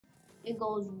It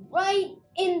goes right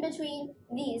in between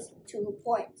these 2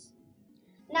 points.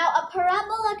 Now, a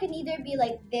parabola can either be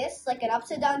like this, like an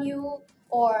upside down U,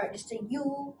 or just a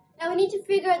U. Now, we need to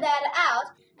figure that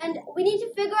out, and we need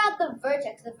to figure out the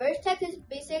vertex. The vertex is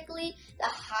basically the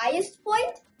highest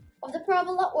point of the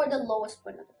parabola or the lowest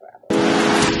point of the parabola.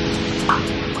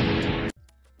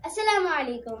 Assalamu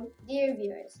alaikum, dear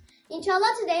viewers.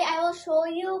 Inshallah, today I will show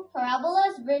you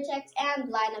parabolas, vertex, and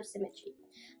line of symmetry.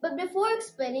 But before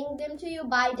explaining them to you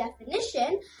by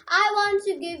definition, I want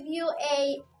to give you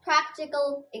a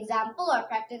practical example or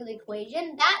practical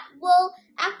equation that will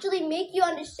actually make you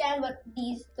understand what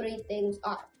these 3 things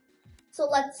are. So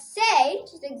let's say,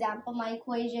 just example, my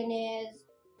equation is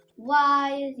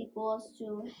y is equals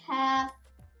to half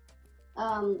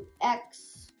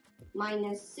x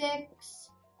minus 6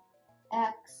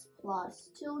 x plus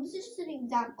 2. This is just an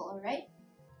example, alright?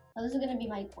 So this is going to be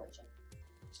my equation.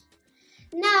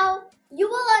 Now, you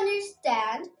will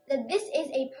understand that this is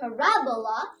a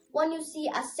parabola when you see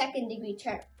a second degree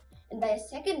term. And by a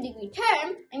second degree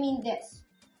term, I mean this.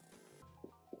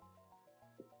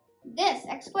 This,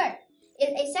 x squared, is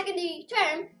a second degree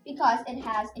term because it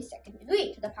has a second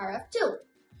degree to the power of 2.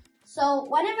 So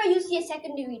whenever you see a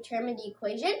second degree term in the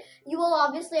equation, you will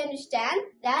obviously understand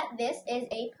that this is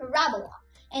a parabola.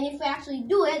 And if we actually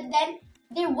do it, then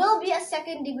there will be a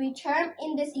second degree term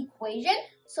in this equation.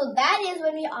 So that is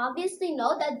when we obviously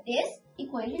know that this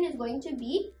equation is going to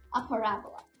be a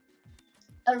parabola.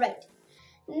 Alright.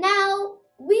 Now,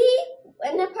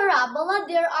 in a parabola,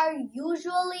 there are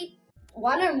usually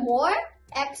 1 or more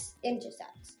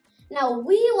x-intercepts. Now,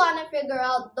 we want to figure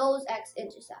out those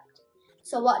x-intercepts.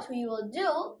 So what we will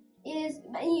do is,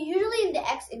 usually in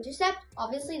the x-intercept,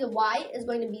 obviously the y is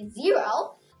going to be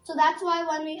 0. So that's why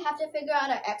when we have to figure out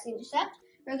our x-intercept,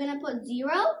 we're going to put 0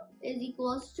 is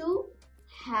equals to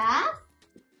half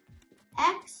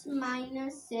x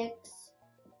minus 6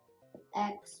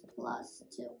 x plus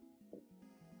 2.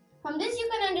 From this you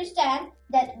can understand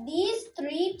that these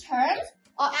 3 terms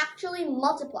are actually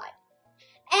multiplied.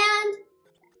 And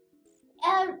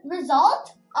a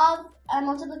result of a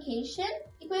multiplication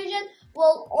equation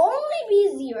will only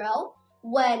be 0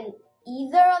 when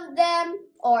either of them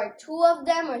or 2 of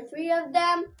them or 3 of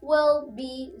them will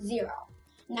be 0.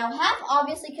 Now half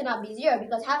obviously cannot be 0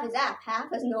 because half is half.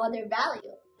 Half has no other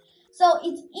value. So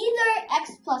it's either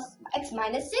x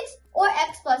minus 6 or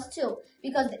x plus 2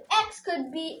 because the x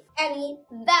could be any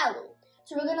value.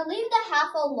 So we're going to leave the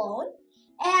half alone,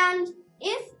 and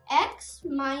if x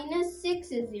minus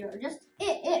 6 is 0, just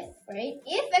if, right?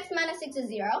 If x minus 6 is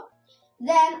 0,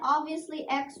 then obviously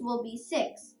x will be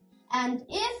 6. And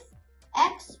if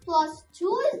x plus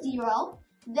 2 is 0,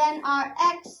 then our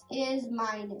x is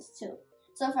minus 2.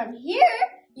 So from here,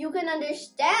 you can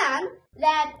understand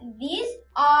that these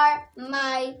are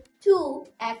my 2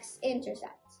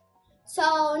 x-intercepts. So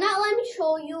now let me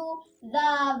show you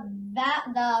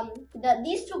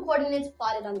these 2 coordinates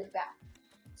plotted on the graph.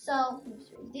 So let's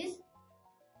erase these.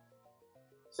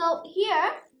 So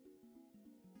here,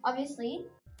 obviously,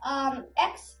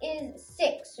 x is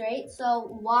 6, right? So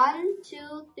 1,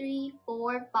 2, 3,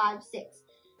 4, 5, 6.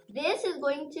 This is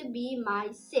going to be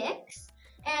my 6.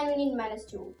 And we need minus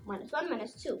 2. Minus 1,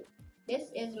 minus 2. This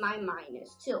is my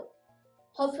minus 2.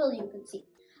 Hopefully you can see.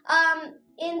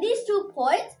 In these 2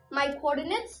 points, my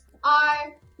coordinates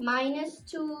are minus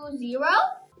 2, 0.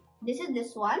 This is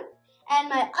this one. And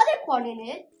my other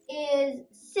coordinate is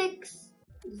 6,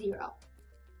 0.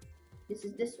 This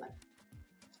is this one.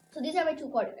 So these are my 2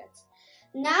 coordinates.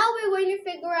 Now we're going to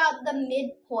figure out the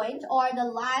midpoint or the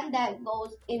line that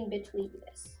goes in between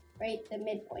this, right? The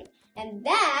midpoint. And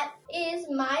that is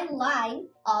my line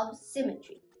of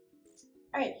symmetry.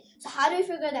 Alright, so how do we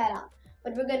figure that out?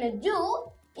 What we're going to do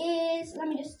is, let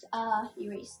me just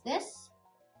erase this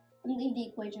and leave the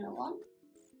equation alone.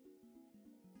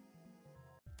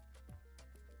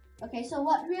 Okay, so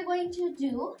what we're going to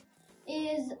do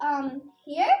is,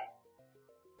 here,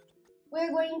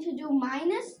 we're going to do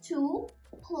minus 2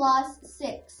 plus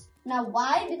 6. Now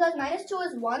why? Because minus 2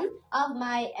 is one of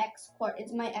my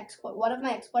one of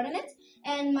my x coordinates,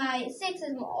 and my 6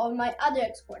 is my other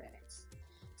x coordinates.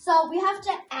 So we have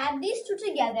to add these 2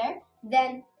 together.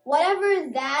 Then whatever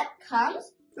that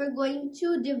comes, we're going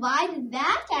to divide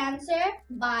that answer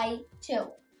by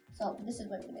 2. So this is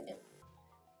what we're going to do.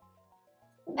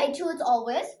 By 2 it's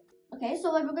always. Okay,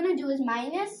 so what we're going to do is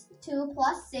minus 2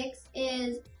 plus 6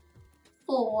 is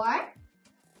 4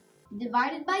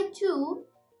 divided by 2,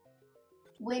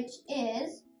 which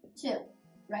is 2,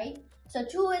 right? So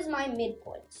 2 is my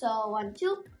midpoint. So 1,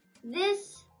 2.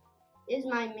 This is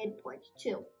my midpoint,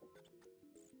 2.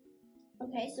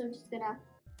 Okay, so I'm just gonna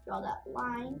draw that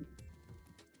line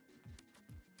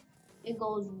It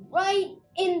goes right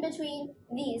in between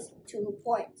these 2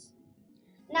 points.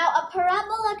 Now, a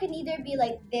parabola can either be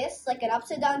like this, like an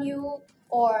upside down U,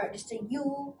 or just a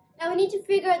U. Now, we need to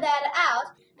figure that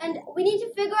out, and we need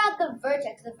to figure out the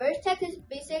vertex. The vertex is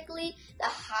basically the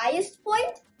highest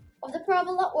point of the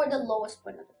parabola or the lowest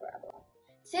point of the parabola.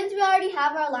 Since we already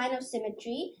have our line of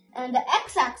symmetry and the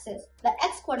x-axis, the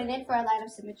x-coordinate for our line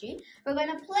of symmetry, we're going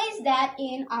to place that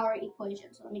in our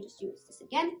equation. So let me just use this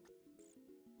again.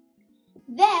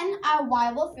 Then our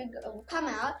y will come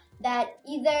out that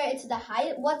either it's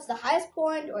what's the highest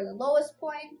point or the lowest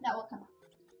point, that will come out.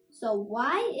 So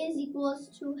y is equals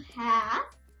to half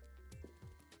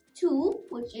 2,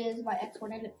 which is my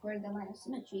x-coordinate for the line of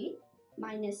symmetry,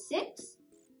 minus 6,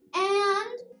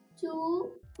 and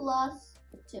 2 plus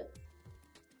 2.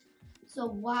 So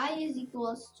y is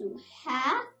equals to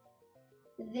half.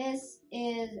 This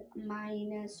is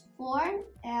minus 4,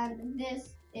 and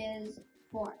this is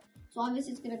 4. So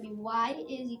obviously it's going to be y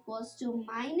is equals to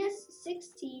minus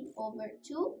 16 over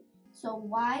 2. So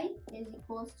y is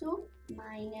equals to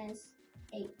minus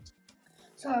 8.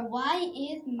 So our y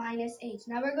is minus 8.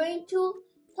 Now we're going to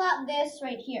plot this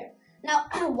right here. Now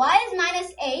y is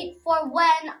minus 8 for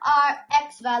when our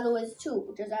x value is 2,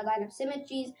 which is our line of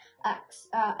symmetry's x.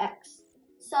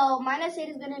 So minus 8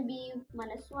 is going to be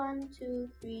minus 1, 2,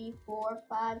 3, 4,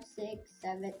 5, 6,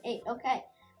 7, 8. Okay.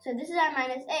 So this is our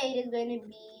minus 8 is going to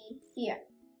be here.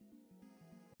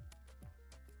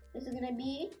 This is going to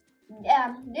be,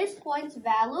 this point's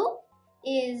value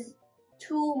is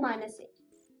 2 minus 8.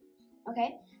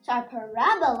 Okay, so our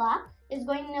parabola is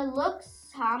going to look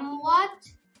somewhat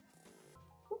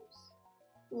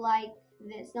like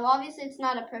this. Now obviously it's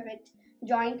not a perfect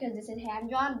drawing because this is hand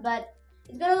drawn, but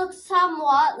it's going to look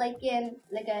somewhat like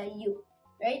a U,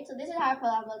 right? So this is how our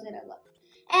parabola is going to look.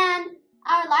 And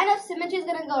our line of symmetry is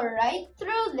going to go right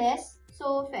through this.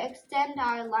 So if I extend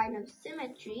our line of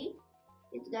symmetry,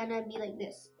 it's going to be like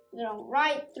this. It's going to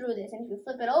right through this. And if you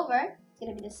flip it over, it's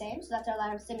going to be the same. So that's our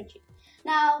line of symmetry.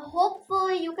 Now,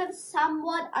 hopefully you can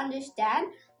somewhat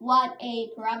understand what a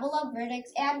parabola,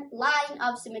 vertex, and line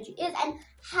of symmetry is and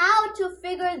how to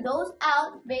figure those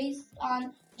out based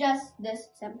on just this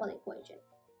simple equation.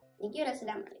 Thank you.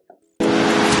 Assalamu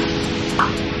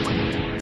alaikum.